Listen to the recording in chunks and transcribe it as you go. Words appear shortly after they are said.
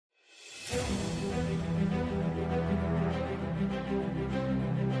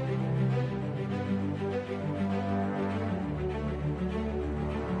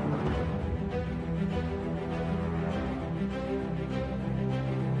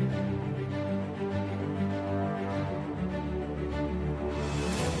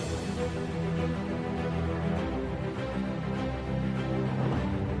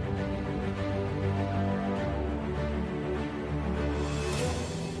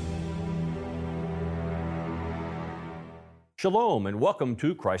Shalom and welcome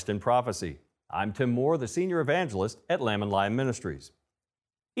to Christ in Prophecy. I'm Tim Moore, the Senior Evangelist at Lamb and Lion Ministries.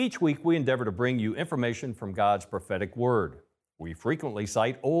 Each week we endeavor to bring you information from God's prophetic Word. We frequently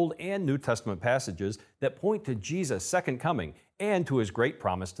cite Old and New Testament passages that point to Jesus' second coming and to His great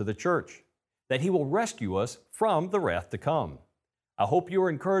promise to the church, that He will rescue us from the wrath to come. I hope you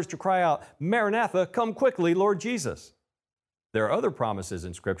are encouraged to cry out, "Maranatha, come quickly, Lord Jesus." There are other promises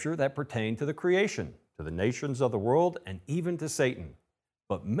in Scripture that pertain to the creation, to the nations of the world, and even to Satan.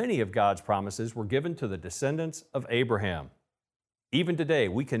 But many of God's promises were given to the descendants of Abraham. Even today,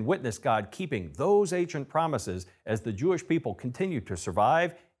 we can witness God keeping those ancient promises as the Jewish people continue to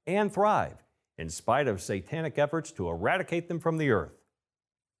survive and thrive, in spite of satanic efforts to eradicate them from the earth.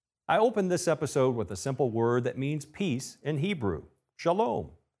 I opened this episode with a simple word that means peace in Hebrew, shalom.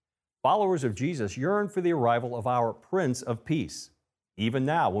 Followers of Jesus yearn for the arrival of our Prince of Peace. Even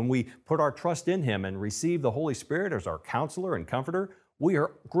now, when we put our trust in Him and receive the Holy Spirit as our counselor and comforter, we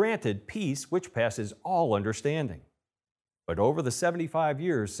are granted peace which passes all understanding. But over the 75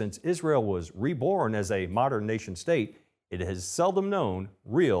 years since Israel was reborn as a modern nation state, it has seldom known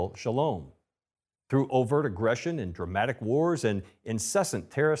real shalom. Through overt aggression and dramatic wars and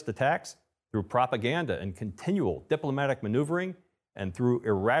incessant terrorist attacks, through propaganda and continual diplomatic maneuvering, and through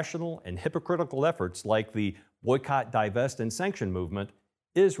irrational and hypocritical efforts like the boycott, divest, and sanction movement,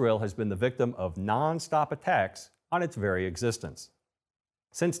 Israel has been the victim of non-stop attacks on its very existence.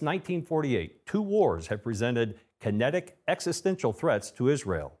 Since 1948, 2 wars have presented kinetic existential threats to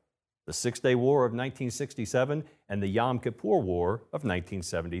Israel: the Six-Day War of 1967 and the Yom Kippur War of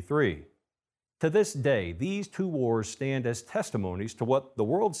 1973. To this day, these 2 wars stand as testimonies to what the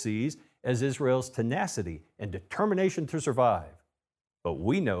world sees as Israel's tenacity and determination to survive. But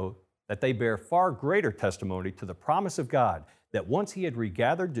we know that they bear far greater testimony to the promise of God that once He had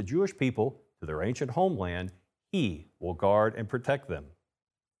regathered the Jewish people to their ancient homeland, He will guard and protect them.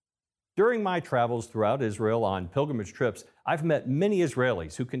 During my travels throughout Israel on pilgrimage trips, I've met many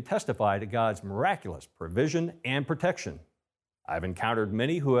Israelis who can testify to God's miraculous provision and protection. I've encountered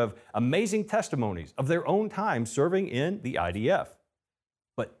many who have amazing testimonies of their own time serving in the IDF.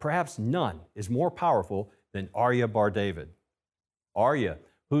 But perhaps none is more powerful than Arye Bar David. Arye,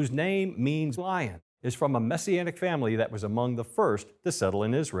 whose name means lion, is from a Messianic family that was among the first to settle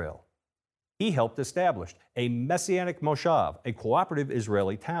in Israel. He helped establish a Messianic moshav, a cooperative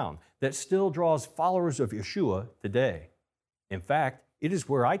Israeli town that still draws followers of Yeshua today. In fact, it is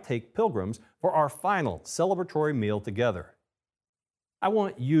where I take pilgrims for our final celebratory meal together. I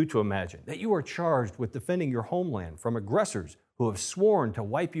want you to imagine that you are charged with defending your homeland from aggressors who have sworn to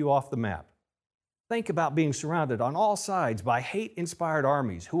wipe you off the map. Think about being surrounded on all sides by hate-inspired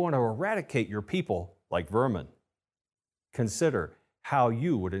armies who want to eradicate your people like vermin. Consider how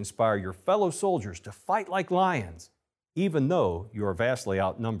you would inspire your fellow soldiers to fight like lions, even though you are vastly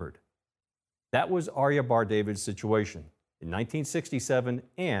outnumbered. That was Arye Bar David's situation in 1967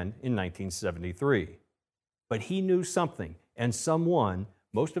 and in 1973. But he knew something and someone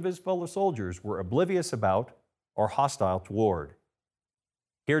most of his fellow soldiers were oblivious about or hostile toward.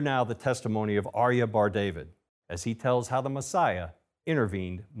 Hear now the testimony of Arye Bar David as he tells how the Messiah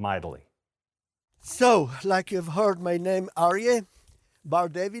intervened mightily. So, like you've heard, my name Arye Bar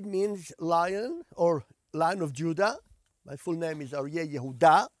David means lion or Lion of Judah. My full name is Arye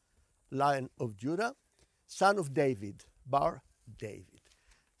Yehuda, Lion of Judah, son of David, Bar David.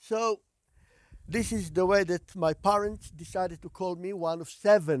 So, this is the way that my parents decided to call me, one of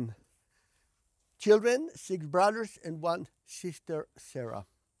 7 children, 6 brothers, and 1 sister, Sarah.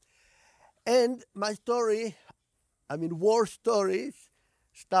 And my story, war stories,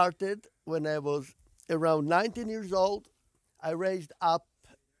 started when I was around 19 years old. I raised up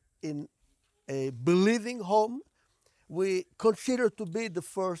in a believing home. We consider to be the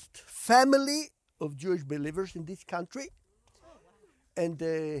first family of Jewish believers in this country. And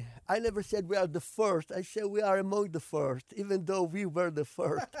I never said we are the first. I said we are among the first, even though we were the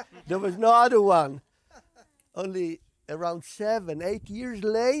first. There was no other one. Only around 7, 8 years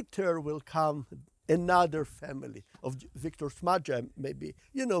later will come another family of Victor Smadja, maybe,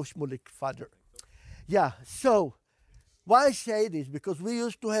 you know Shmulik's father. Yeah, so Why I say this? Because we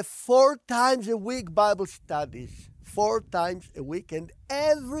used to have 4 times a week Bible studies, 4 times a week, and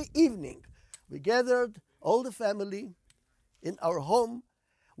every evening we gathered all the family in our home.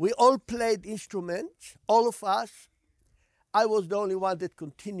 We all played instruments, all of us. I was the only one that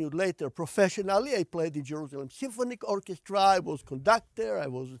continued later professionally. I played in Jerusalem Symphonic Orchestra. I was conductor. I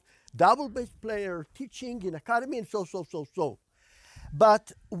was double bass player, teaching in academy, and so.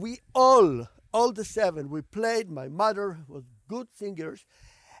 But we all the 7, we played. My mother was good singers.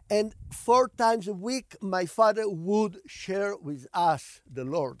 And 4 times a week, my father would share with us the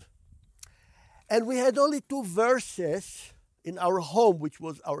Lord. And we had only 2 verses in our home, which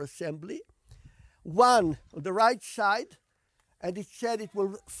was our assembly. One on the right side, and it said it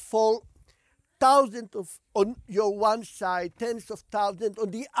will fall thousands of on your one side, tens of thousands.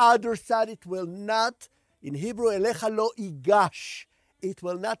 On the other side, it will not, in Hebrew, elecha lo igash. It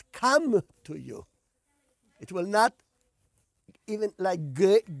will not come to you. It will not even like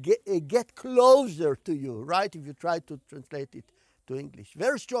get closer to you, right? If you try to translate it to English.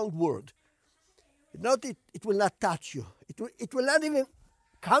 Very strong word. It will not touch you. It will not even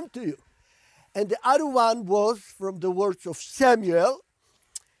come to you. And the other one was from the words of Samuel,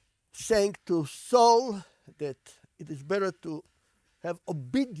 saying to Saul that it is better to have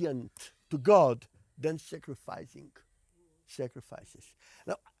obedience to God than sacrifices.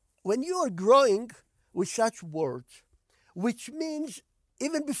 Now, when you are growing with such words, which means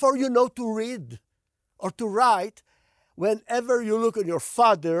even before you know to read or to write, whenever you look at your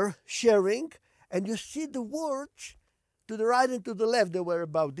father sharing and you see the words to the right and to the left, they were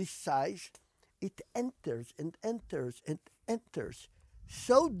about this size, it enters and enters and enters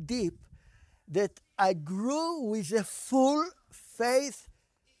so deep that I grew with a full faith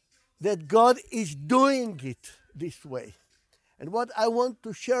that God is doing it this way. And what I want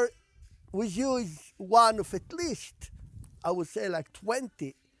to share with you is one of at least, I would say like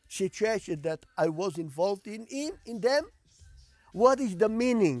 20 situations that I was involved in them. What is the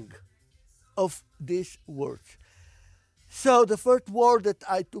meaning of these words? So the first war that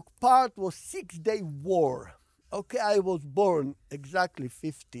I took part was 6-day war. Okay, I was born exactly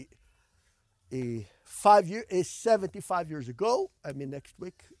 75 years ago. I mean, next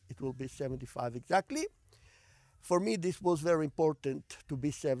week it will be 75 exactly. For me, this was very important to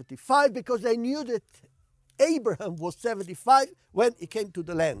be 75 because I knew that Abraham was 75 when he came to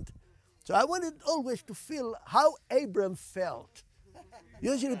the land. So I wanted always to feel how Abraham felt.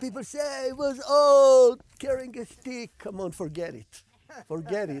 Usually people say he was old, carrying a stick. Come on, forget it.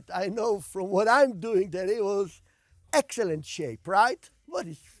 Forget it. I know from what I'm doing that he was excellent shape, right? What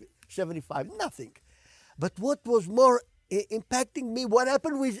is 75? Nothing. But what was more impacting me, what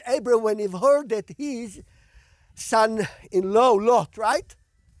happened with Abraham when he heard that his son-in-law, Lot, right,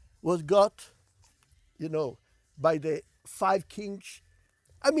 was got, by the 5 kings.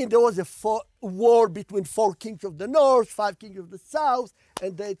 I mean, there was a war between 4 kings of the north, 5 kings of the south,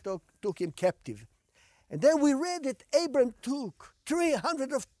 and they took him captive. And then we read that Abraham took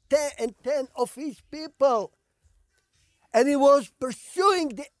 310 of his people. And he was pursuing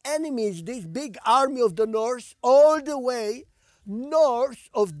the enemies, this big army of the north, all the way north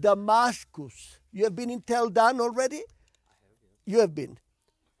of Damascus. You have been in Tel Dan already? You have been.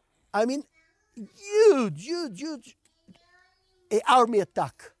 I mean, huge army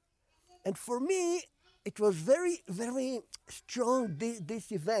attack. And for me, it was very, very strong,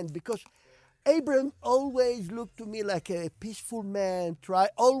 this event, because Abraham always looked to me like a peaceful man, try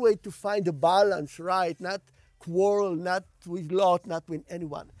always to find a balance, right? Not quarrel, not with Lot, not with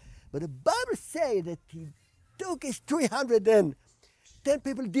anyone. But the Bible says that he took his 310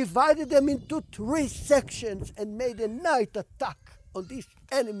 people, divided them into 3 sections and made a night attack on this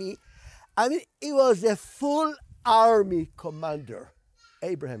enemy. I mean, he was a full army commander,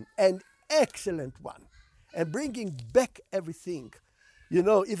 Abraham, an excellent one, and bringing back everything,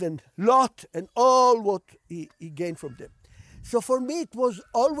 even Lot and all what he gained from them. So for me, it was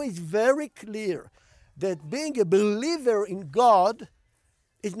always very clear that being a believer in God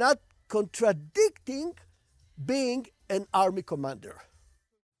is not contradicting being an army commander.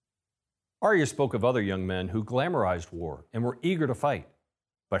 Arye spoke of other young men who glamorized war and were eager to fight,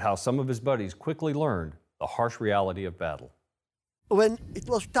 but how some of his buddies quickly learned the harsh reality of battle. When it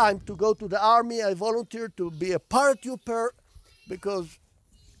was time to go to the army, I volunteered to be a paratrooper because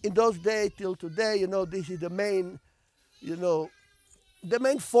in those days till today, this is the main, the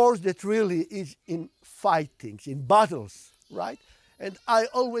main force that really is in fightings, in battles, right? And I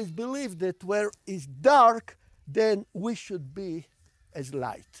always believe that where it's dark, then we should be as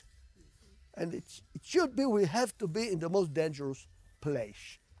light. And it should be, we have to be in the most dangerous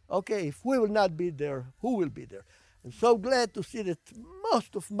place. Okay, if we will not be there, who will be there? I'm so glad to see that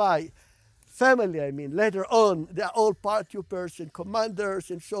most of my family, later on, they're all paratroopers and commanders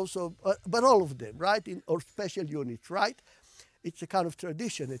and but all of them, right, or special units, right? It's a kind of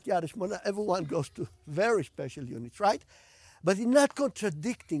tradition at Yad Shmona. Everyone goes to very special units, right? But it's not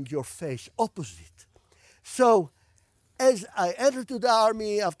contradicting your faith, opposite. So as I entered to the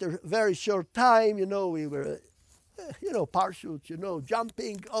army after a very short time, we were, parachutes,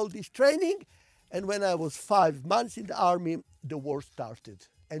 jumping, all this training. And when I was 5 months in the army, the war started.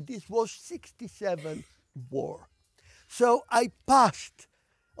 And this was 67 war. So I passed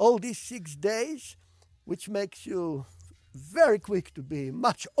all these 6 days, which makes you very quick to be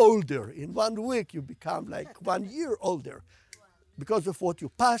much older. In 1 week, you become like 1 year older because of what you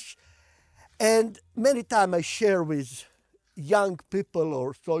pass. And many times I share with young people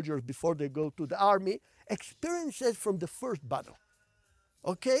or soldiers before they go to the army experiences from the first battle.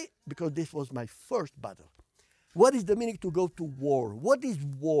 Okay? Because this was my first battle. What is the meaning to go to war? What is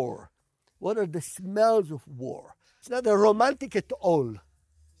war? What are the smells of war? It's not a romantic at all.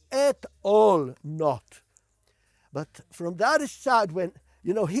 At all not. But from the other side, when,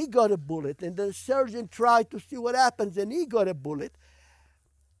 he got a bullet and the surgeon tried to see what happens and he got a bullet,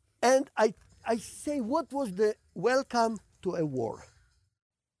 and I say, what was the welcome to a war?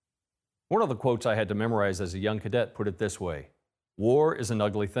 One of the quotes I had to memorize as a young cadet put it this way: war is an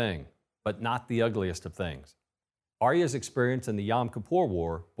ugly thing, but not the ugliest of things. Arye's experience in the Yom Kippur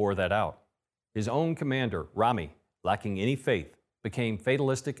War bore that out. His own commander, Rami, lacking any faith, became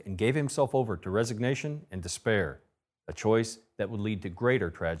fatalistic and gave himself over to resignation and despair, a choice that would lead to greater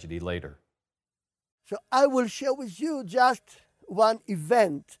tragedy later. So I will share with you just one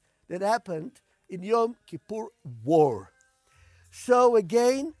event that happened in Yom Kippur War. So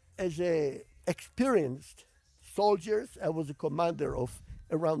again, as an experienced soldiers, I was a commander of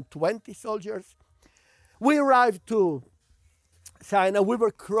around 20 soldiers. We arrived to Sinai. We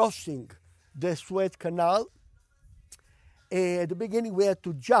were crossing the Suez Canal. At the beginning, we had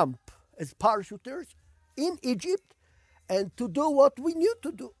to jump as parachuters in Egypt and to do what we knew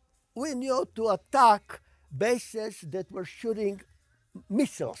to do. We knew to attack bases that were shooting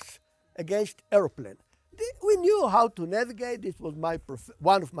missiles against airplanes. We knew how to navigate. This was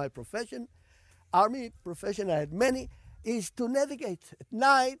one of my profession. Army profession, I had many, is to navigate at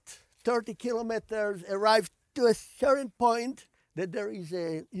night, 30 kilometers, arrive to a certain point that there is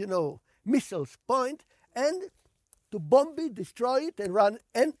a, missiles point, and to bomb it, destroy it, and run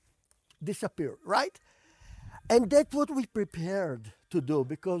and disappear, right? And that's what we prepared to do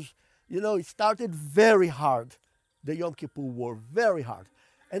because, it started very hard, the Yom Kippur War, very hard.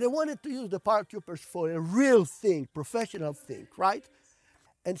 And I wanted to use the paratroopers for a real thing, professional thing, right?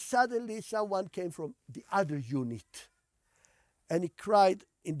 And suddenly someone came from the other unit and he cried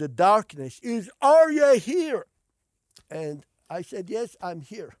in the darkness, "Is Arye here?" And I said, "Yes, I'm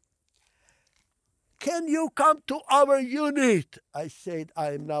here." "Can you come to our unit?" I said,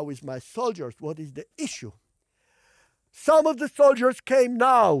 "I am now with my soldiers. What is the issue?" Some of the soldiers came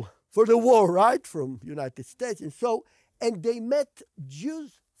now for the war, right, from United States. And they met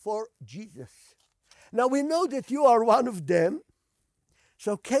Jews for Jesus. Now we know that you are one of them.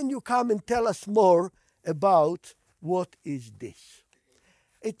 So can you come and tell us more about what is this?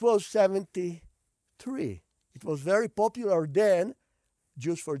 It was 73. It was very popular then,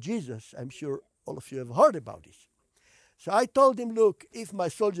 Jews for Jesus. I'm sure all of you have heard about this. So I told him, "Look, if my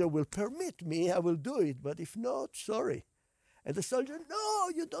soldier will permit me, I will do it. But if not, sorry." And the soldier, "No,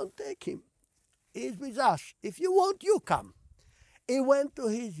 you don't take him. He's with us. If you want, you come." He went to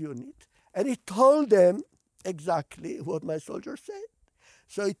his unit and he told them exactly what my soldier said.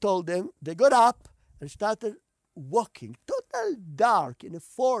 So he told them, they got up and started walking, total dark in a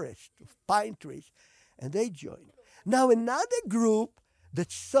forest of pine trees, and they joined. Now another group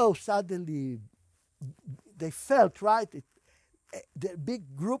that so suddenly, they felt, right, the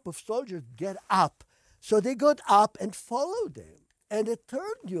big group of soldiers get up. So they got up and followed them. And the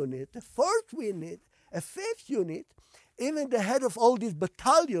third unit, the fourth unit, a fifth unit, even the head of all this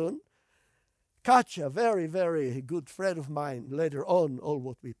battalion, Katja, very, very good friend of mine, later on, all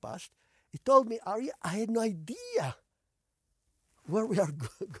what we passed, he told me, "Arye, I had no idea where we are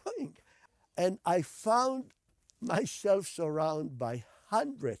going." And I found myself surrounded by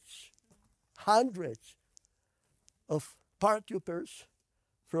hundreds of paratroopers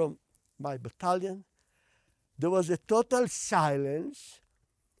from my battalion. There was a total silence.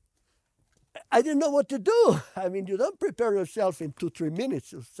 I didn't know what to do. You don't prepare yourself in 2-3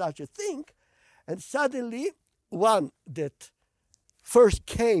 minutes of such a thing. And suddenly, one that first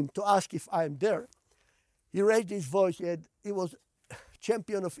came to ask if I'm there, he raised his voice. He was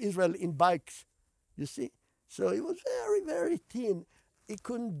champion of Israel in bikes, you see. So he was very, very thin. He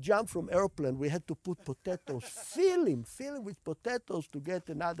couldn't jump from airplane. We had to put potatoes, fill him with potatoes to get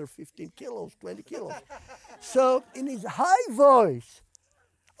another 15 kilos, 20 kilos. So in his high voice,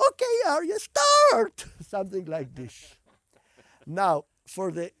 okay, Arye, start! Something like this. Now, for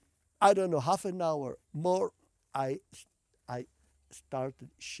the, I don't know, half an hour more, I started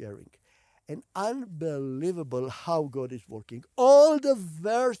sharing. And unbelievable how God is working. All the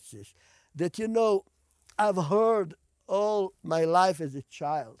verses that, I've heard all my life as a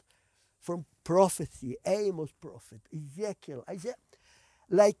child, from prophecy, Amos prophet, Ezekiel, Isaiah,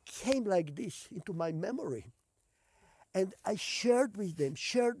 came like this into my memory. And I shared with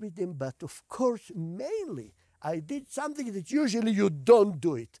them, but of course, mainly, I did something that usually you don't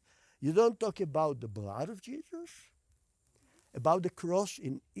do it. You don't talk about the blood of Jesus, about the cross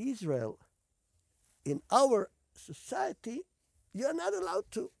in Israel. In our society, you're not allowed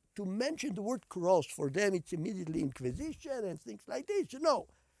to mention the word cross. For them, it's immediately Inquisition and things like this,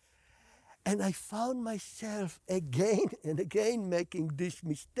 And I found myself again and again making this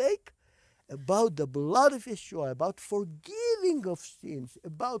mistake about the blood of Yeshua, about forgiving of sins,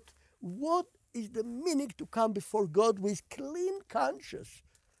 about what is the meaning to come before God with clean conscience.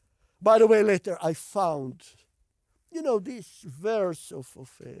 By the way, later I found, this verse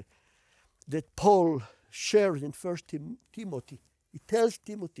that Paul shares in 1 Timothy. He tells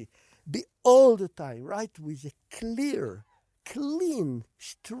Timothy, be all the time, right, with a clear, clean,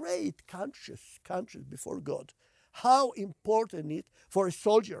 straight conscience before God. How important it is for a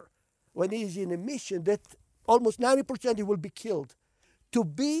soldier when he is in a mission that almost 90% he will be killed, to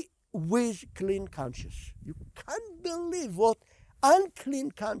be with clean conscience. You can't believe what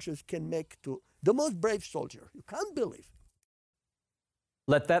unclean conscience can make to the most brave soldier. You can't believe.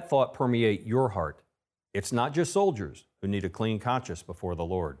 Let that thought permeate your heart. It's not just soldiers who need a clean conscience before the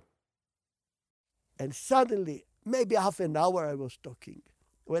Lord. And suddenly, maybe half an hour I was talking,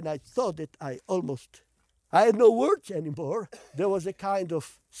 when I thought that I had no words anymore. There was a kind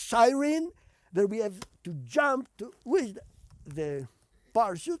of siren that we have to jump with the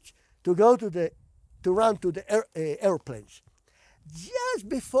parachutes to run to the airplanes. Just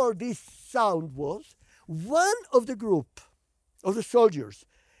before this sound was, one of the group of the soldiers,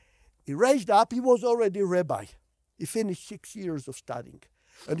 he raised up. He was already a rabbi. He finished 6 years of studying.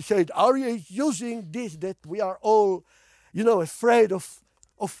 And he said, Arye is using this, that we are all, afraid of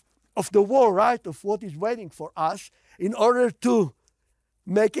the war, right? Of what is waiting for us, in order to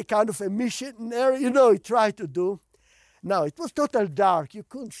make a kind of a missionary, he tried to do. Now, it was total dark. You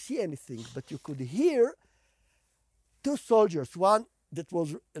couldn't see anything, but you could hear two soldiers, one that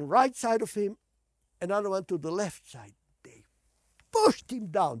was on the right side of him, another one to the left side. They pushed him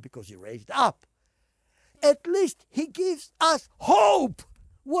down because he raised up. At least he gives us hope,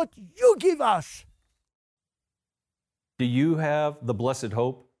 what you give us. Do you have the blessed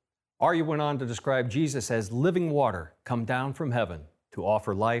hope? Arye went on to describe Jesus as living water come down from heaven to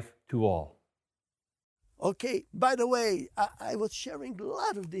offer life to all. Okay, by the way, I was sharing a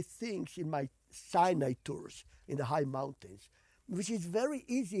lot of these things in my Sinai tours in the high mountains, which is very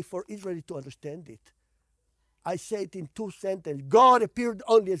easy for Israelis to understand it. I say it in 2 sentences. God appeared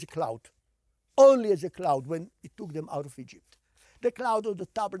only as a cloud when he took them out of Egypt. The cloud of the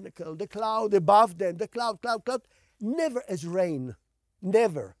tabernacle, the cloud above them, the cloud, never as rain,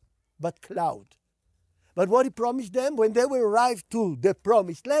 never, but cloud. But what he promised them, when they will arrive to the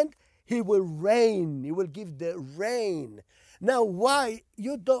promised land, he will rain, he will give the rain. Now why,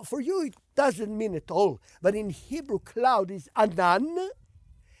 for you it doesn't mean at all, but in Hebrew cloud is anan,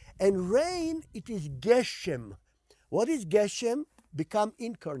 and rain it is geshem. What is geshem? Become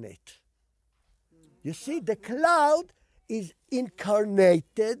incarnate. You see, the cloud is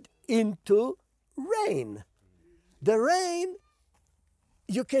incarnated into rain. The rain,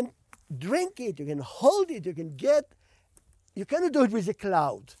 you can drink it, you can hold it, you cannot do it with a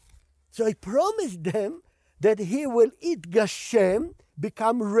cloud. So he promised them that he will eat Gashem,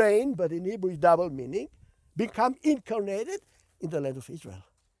 become rain, but in Hebrew is double meaning, become incarnated in the land of Israel.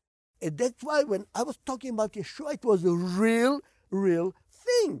 And that's why when I was talking about Yeshua, it was a real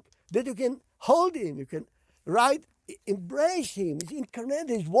thing, that you can hold him, you can, embrace him. He's incarnated,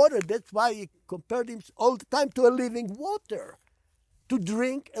 he's water. That's why he compared him all the time to a living water, to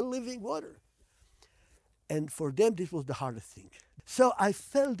drink a living water. And for them, this was the hardest thing. So I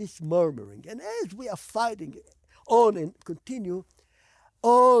felt this murmuring. And as we are fighting on and continue,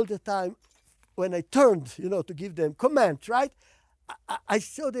 all the time, when I turned, to give them commands, right? I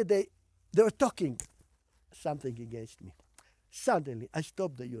saw that they were talking something against me. Suddenly, I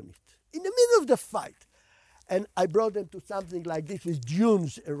stopped the unit in the middle of the fight. And I brought them to something like this with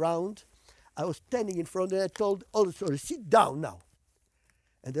dunes around. I was standing in front and I told all the soldiers, sit down now.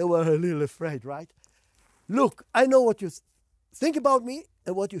 And they were a little afraid, right? Look, I know what you think about me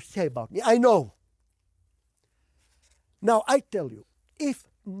and what you say about me. I know. Now I tell you, if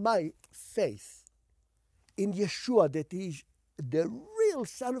my faith in Yeshua, that is the real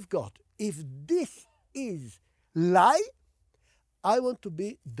Son of God, if this is lie, I want to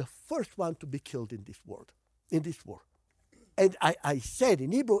be the first one to be killed in this world, in this war. And I said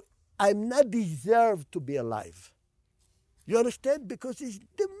in Hebrew, I'm not deserved to be alive. You understand? Because it's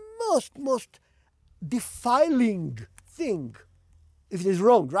the most defiling thing, if it is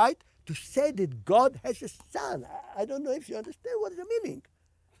wrong, right? To say that God has a son. I don't know if you understand what is the meaning.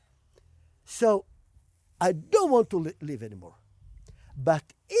 So I don't want to live anymore.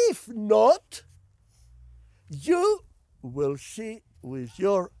 But if not, you will see with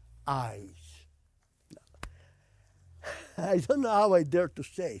your eyes. I don't know how I dare to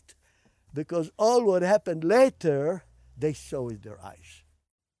say it, because all what happened later, they saw with their eyes.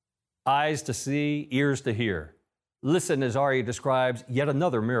 Eyes to see, ears to hear. Listen as Arye describes yet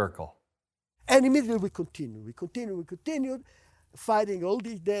another miracle. And immediately we continued, fighting all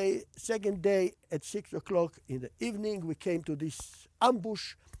this day. Second day at 6 o'clock in the evening, we came to this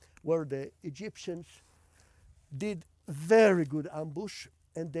ambush where the Egyptians did very good ambush,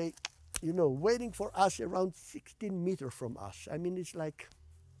 and they, waiting for us around 16 meters from us. I mean, it's like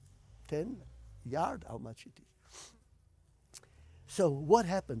 10 yards, how much it is. So what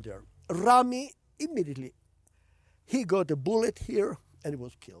happened there? Rami, immediately, he got a bullet here and he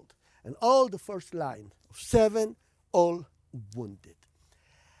was killed. And all the first line of 7, all wounded.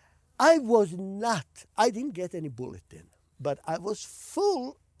 I didn't get any bullet then, but I was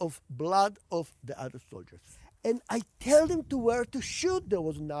full of blood of the other soldiers. And I tell them to where to shoot. There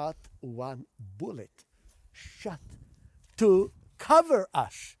was not one bullet shot to cover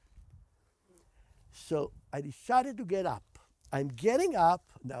us. So I decided to get up. I'm getting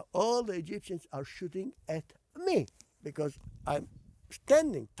up. Now all the Egyptians are shooting at me because I'm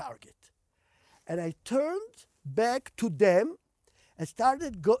standing target. And I turned back to them and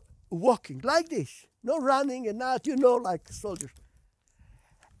started walking like this. No running and not, like soldiers.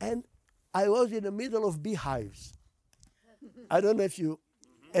 And I was in the middle of beehives. I don't know if you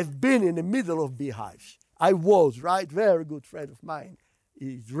have been in the middle of beehives. I was, right? Very good friend of mine.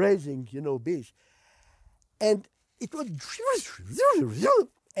 He's raising, bees. And it was,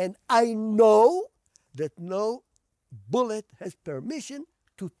 and I know that no bullet has permission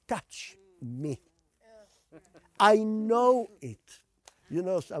to touch me. I know it.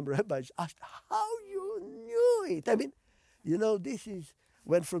 Some rabbis asked, how you knew it? I mean, this is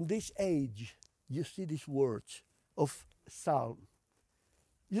when from this age you see these words of Psalm.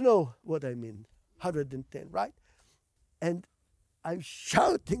 You know what I mean, 110, right? And I'm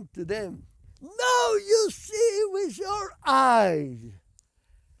shouting to them, no, you see with your eyes.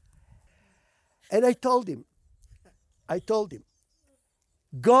 And I told him,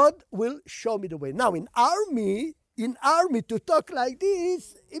 God will show me the way. Now in army to talk like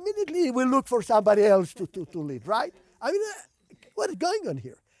this, immediately we'll look for somebody else to lead, right? I mean, what is going on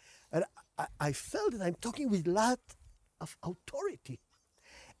here? And I felt that I'm talking with a lot of authority.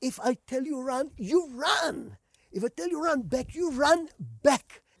 If I tell you run, you run. If I tell you run back, you run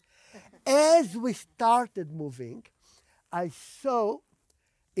back. As we started moving, I saw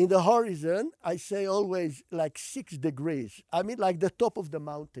in the horizon, I say always like 6 degrees. I mean like the top of the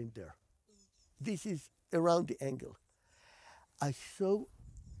mountain there. This is around the angle. I saw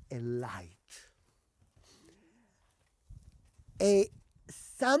a light.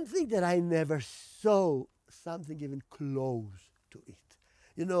 Something that I never saw, something even close to it.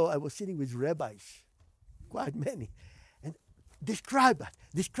 I was sitting with rabbis, quite many, and describe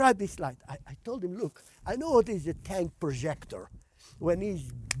this light. I told him, look, I know what is a tank projector when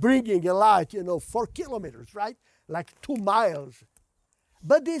he's bringing a light, 4 kilometers, right? Like 2 miles.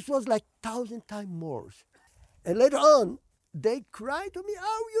 But this was like 1,000 times more. And later on, they cried to me,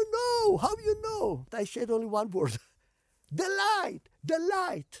 how you know? I said only one word, the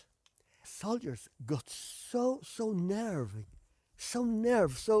light. Soldiers got so nervy.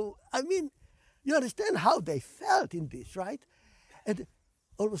 So, I mean, you understand how they felt in this, right? And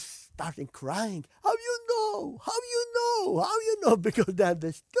almost starting crying, how you know? Because they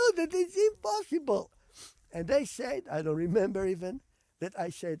understood that it's impossible. And they said, I don't remember even, that I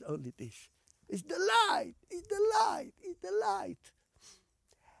said only this. It's the light.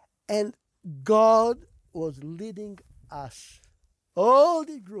 And God was leading us, all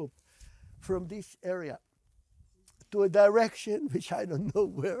the group, from this area to a direction which I don't know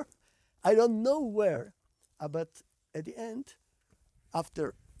where. But at the end,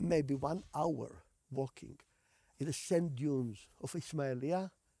 after maybe 1 hour walking in the sand dunes of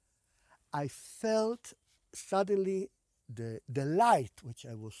Ismailia, I felt suddenly the light, which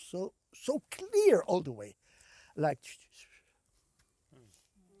I was so clear all the way, like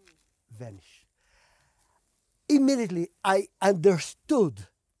vanish. Immediately I understood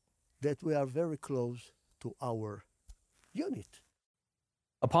that we are very close to our unit.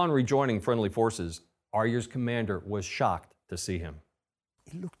 Upon rejoining friendly forces, Arye's commander was shocked to see him.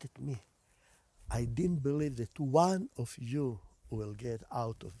 He looked at me. I didn't believe that one of you will get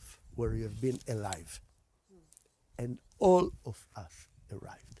out of where you have been alive. And all of us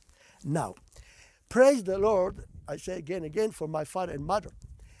arrived. Now, praise the Lord, I say again, for my father and mother,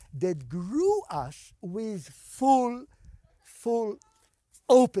 that grew us with full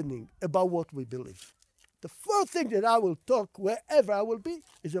opening about what we believe. The first thing that I will talk wherever I will be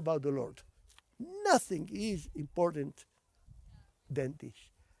is about the Lord. Nothing is important than this.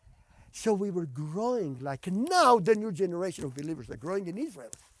 So we were growing like now the new generation of believers are growing in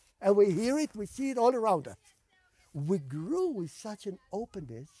Israel. And we hear it, we see it all around us. We grew with such an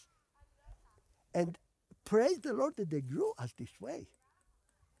openness, and praise the Lord that they grew us this way,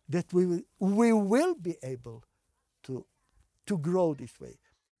 that we will be able to grow this way.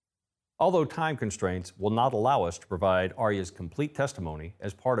 Although time constraints will not allow us to provide Arye's complete testimony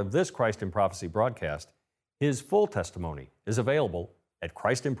as part of this Christ in Prophecy broadcast, his full testimony is available at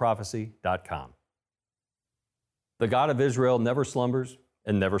christinprophecy.com. The God of Israel never slumbers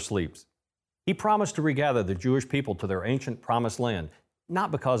and never sleeps. He promised to regather the Jewish people to their ancient promised land,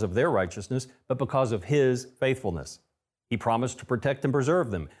 not because of their righteousness, but because of His faithfulness. He promised to protect and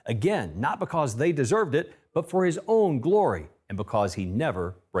preserve them, again, not because they deserved it, but for His own glory and because He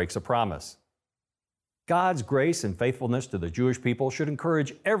never breaks a promise. God's grace and faithfulness to the Jewish people should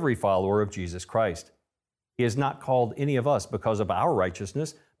encourage every follower of Jesus Christ. He has not called any of us because of our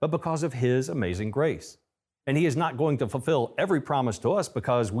righteousness, but because of His amazing grace. And He is not going to fulfill every promise to us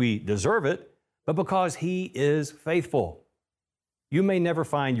because we deserve it, but because He is faithful. You may never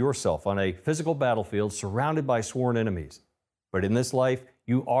find yourself on a physical battlefield surrounded by sworn enemies, but in this life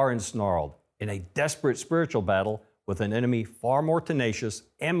you are ensnarled in a desperate spiritual battle with an enemy far more tenacious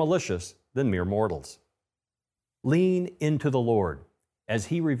and malicious than mere mortals. Lean into the Lord. As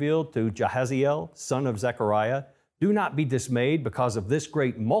He revealed to Jahaziel, son of Zechariah, do not be dismayed because of this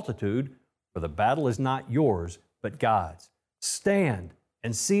great multitude, for the battle is not yours, but God's. Stand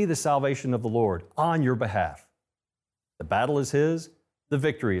and see the salvation of the Lord on your behalf. The battle is His, the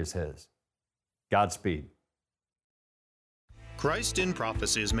victory is His. Godspeed. Christ in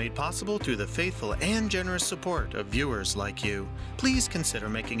Prophecy is made possible through the faithful and generous support of viewers like you. Please consider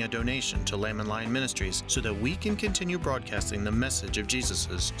making a donation to Lamb and Lion Ministries so that we can continue broadcasting the message of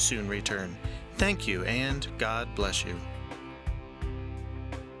Jesus' soon return. Thank you, and God bless you.